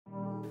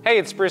Hey,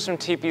 it's Bruce from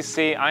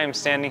TPC. I am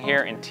standing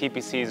here in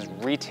TPC's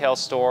retail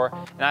store,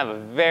 and I have a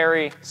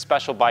very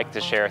special bike to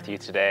share with you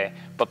today.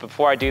 But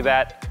before I do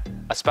that,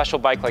 a special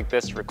bike like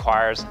this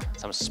requires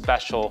some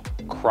special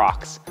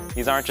Crocs.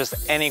 These aren't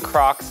just any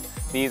Crocs,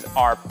 these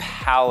are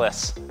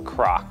Palace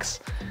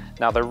Crocs.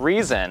 Now the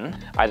reason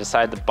I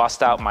decided to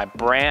bust out my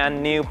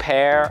brand new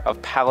pair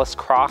of Palace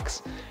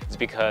Crocs is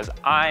because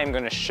I am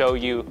going to show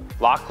you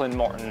Lachlan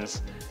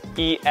Morton's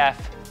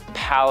EF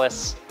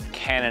Palace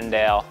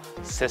Cannondale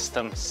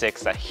SystemSix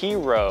that he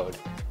rode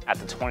at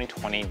the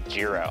 2020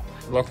 Giro.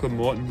 Lachlan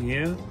Morton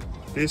here.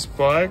 This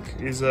bike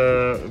is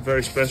a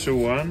very special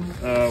one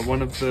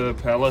of the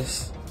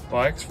Palace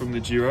bikes from the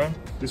Giro.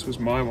 This was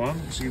my one,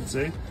 as you can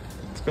see.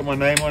 It's got my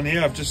name on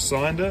here, I've just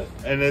signed it,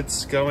 and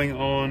it's going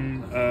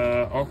on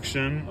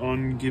auction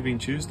on Giving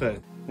Tuesday.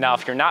 Now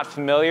if you're not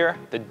familiar,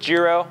 the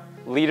Giro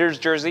leader's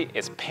jersey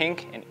is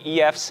pink and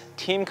EF's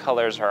team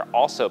colors are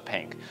also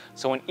pink.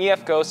 So when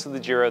EF goes to the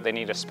Giro, they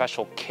need a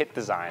special kit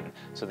design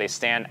so they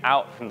stand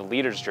out from the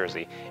leader's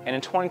jersey. And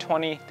in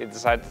 2020, they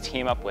decided to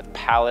team up with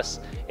Palace,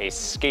 a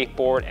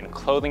skateboard and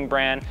clothing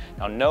brand.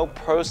 Now no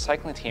pro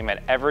cycling team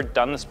had ever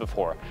done this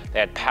before. They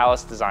had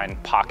Palace design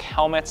POC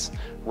helmets,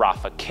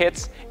 Rapha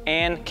kits,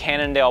 and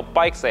Cannondale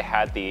bikes. They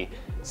had the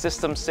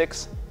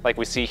SystemSix like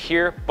we see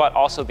here, but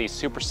also the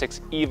Super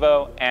 6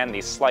 Evo and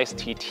the Slice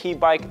TT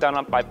bike done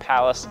up by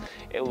Palace.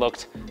 It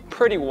looked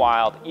pretty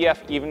wild.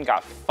 EF even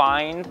got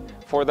fined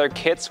for their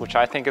kits, which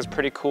I think is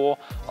pretty cool.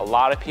 A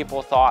lot of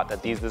people thought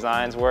that these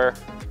designs were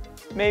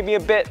maybe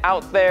a bit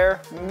out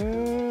there,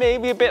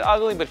 maybe a bit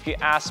ugly, but if you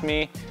ask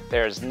me,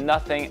 there's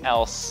nothing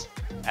else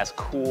as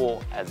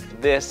cool as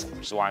this,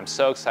 which is why I'm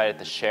so excited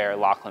to share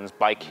Lachlan's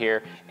bike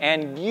here.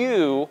 And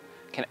you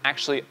can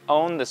actually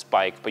own this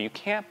bike, but you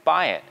can't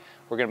buy it.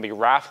 We're gonna be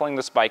raffling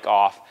this bike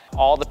off.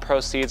 All the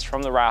proceeds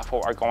from the raffle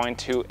are going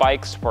to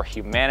Bikes for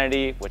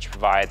Humanity, which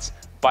provides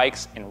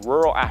bikes in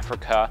rural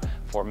Africa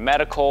for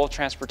medical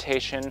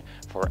transportation,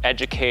 for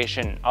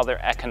education, and other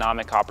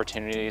economic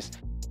opportunities.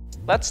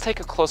 Let's take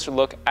a closer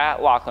look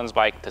at Lachlan's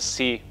bike to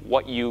see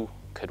what you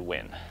could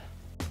win.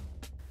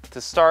 To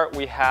start,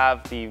 we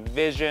have the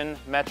Vision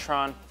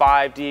Metron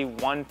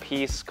 5D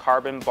one-piece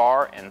carbon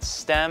bar and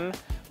stem.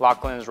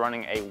 Lachlan is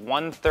running a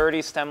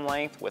 130 stem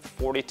length with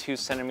 42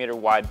 centimeter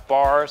wide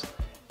bars.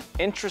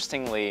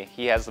 Interestingly,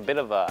 he has a bit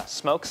of a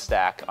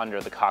smokestack under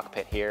the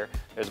cockpit here.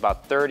 There's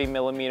about 30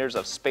 millimeters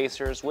of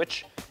spacers,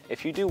 which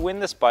if you do win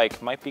this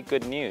bike might be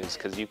good news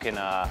because you can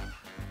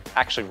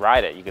actually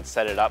ride it. You could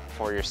set it up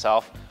for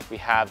yourself. We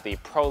have the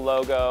Pro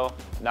logo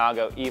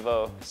Nago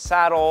Evo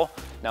saddle.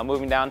 Now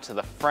moving down to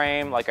the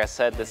frame, like I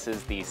said, this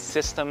is the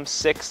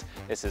SystemSix.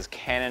 This is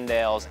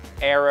Cannondale's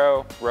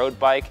Aero road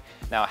bike.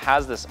 Now it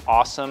has this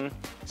awesome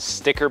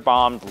sticker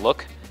bombed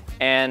look,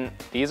 and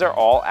these are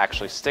all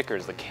actually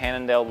stickers. The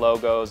Cannondale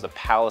logos, the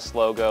Palace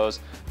logos,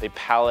 the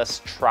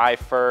Palace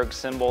Tri-Ferg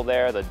symbol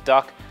there, the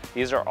duck.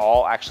 These are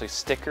all actually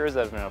stickers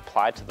that have been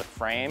applied to the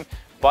frame,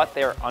 but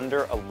they're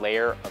under a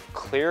layer of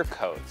clear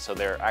coat, so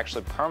they're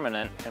actually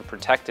permanent and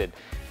protected.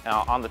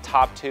 Now on the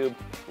top tube,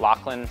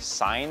 Lachlan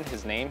signed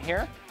his name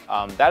here.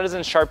 That is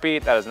in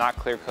Sharpie, that is not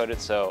clear coated,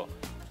 so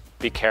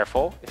be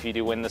careful if you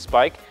do win this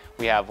bike.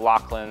 We have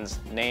Lachlan's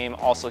name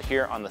also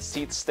here on the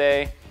seat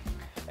stay.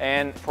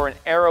 And for an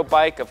aero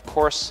bike, of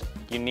course,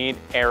 you need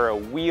aero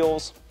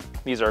wheels.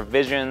 These are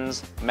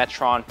Vision's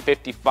Metron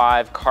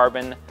 55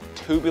 carbon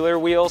tubular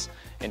wheels.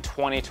 In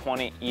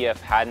 2020,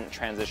 EF hadn't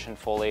transitioned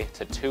fully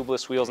to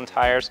tubeless wheels and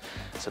tires,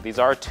 so these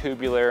are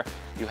tubular.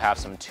 You have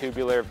some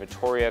tubular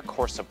Vittoria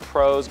Corsa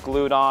Pros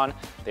glued on.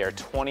 They are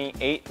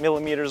 28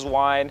 millimeters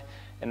wide.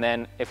 And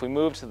then if we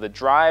move to the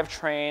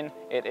drivetrain,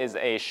 it is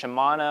a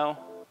Shimano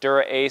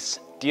Dura-Ace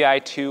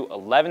Di2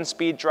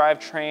 11-speed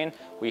drivetrain.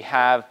 We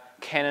have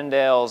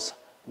Cannondale's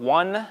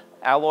 1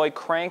 alloy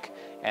crank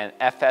and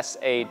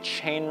FSA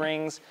chain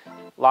rings.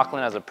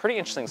 Lachlan has a pretty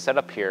interesting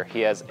setup here.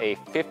 He has a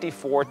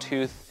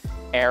 54-tooth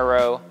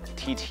Aero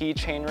TT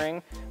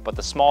chainring, but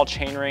the small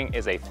chainring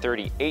is a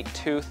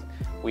 38-tooth.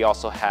 We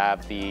also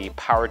have the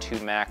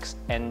Power2 Max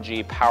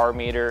NG power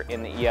meter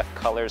in the EF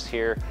colors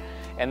here.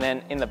 And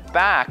then in the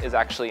back is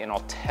actually an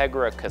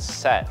Ultegra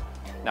cassette.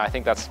 Now I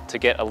think that's to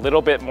get a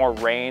little bit more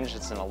range.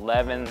 It's an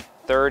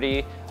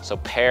 1130, so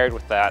paired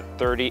with that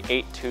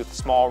 38-tooth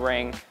small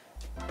ring,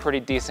 pretty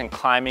decent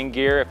climbing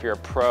gear if you're a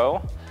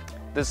pro.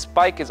 This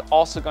bike is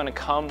also going to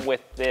come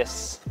with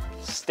this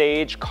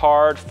stage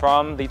card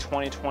from the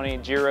 2020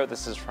 Giro.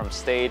 This is from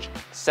stage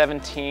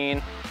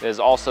 17. It is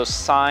also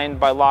signed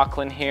by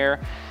Lachlan here,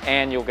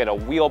 and you'll get a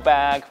wheel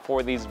bag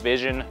for these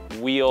Vision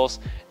wheels.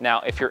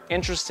 Now, if you're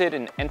interested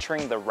in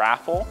entering the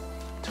raffle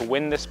to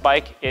win this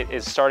bike, it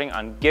is starting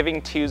on Giving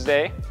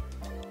Tuesday.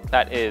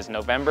 That is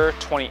November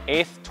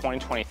 28th,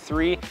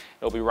 2023.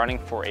 It'll be running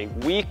for a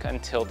week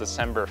until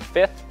December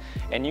 5th,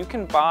 and you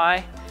can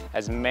buy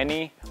as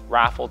many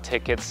raffle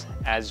tickets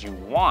as you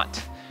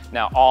want.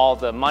 Now, all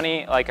the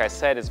money, like I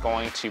said, is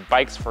going to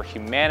Bikes for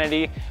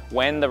Humanity.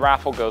 When the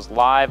raffle goes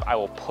live, I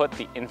will put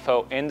the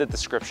info in the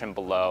description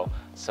below,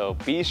 so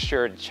be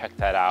sure to check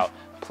that out.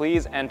 Please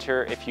please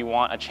enter if you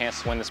want a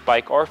chance to win this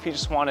bike, or if you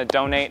just want to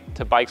donate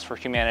to Bikes for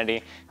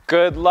Humanity.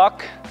 Good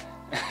luck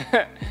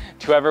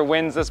to whoever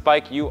wins this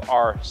bike. You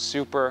are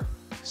super,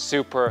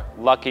 super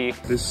lucky.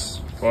 This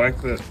bike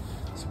that's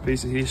a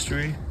piece of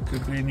history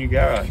could be in your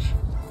garage.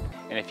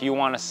 And if you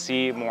want to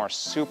see more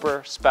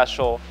super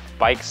special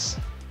bikes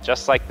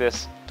just like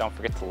this, don't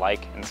forget to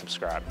like and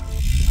subscribe.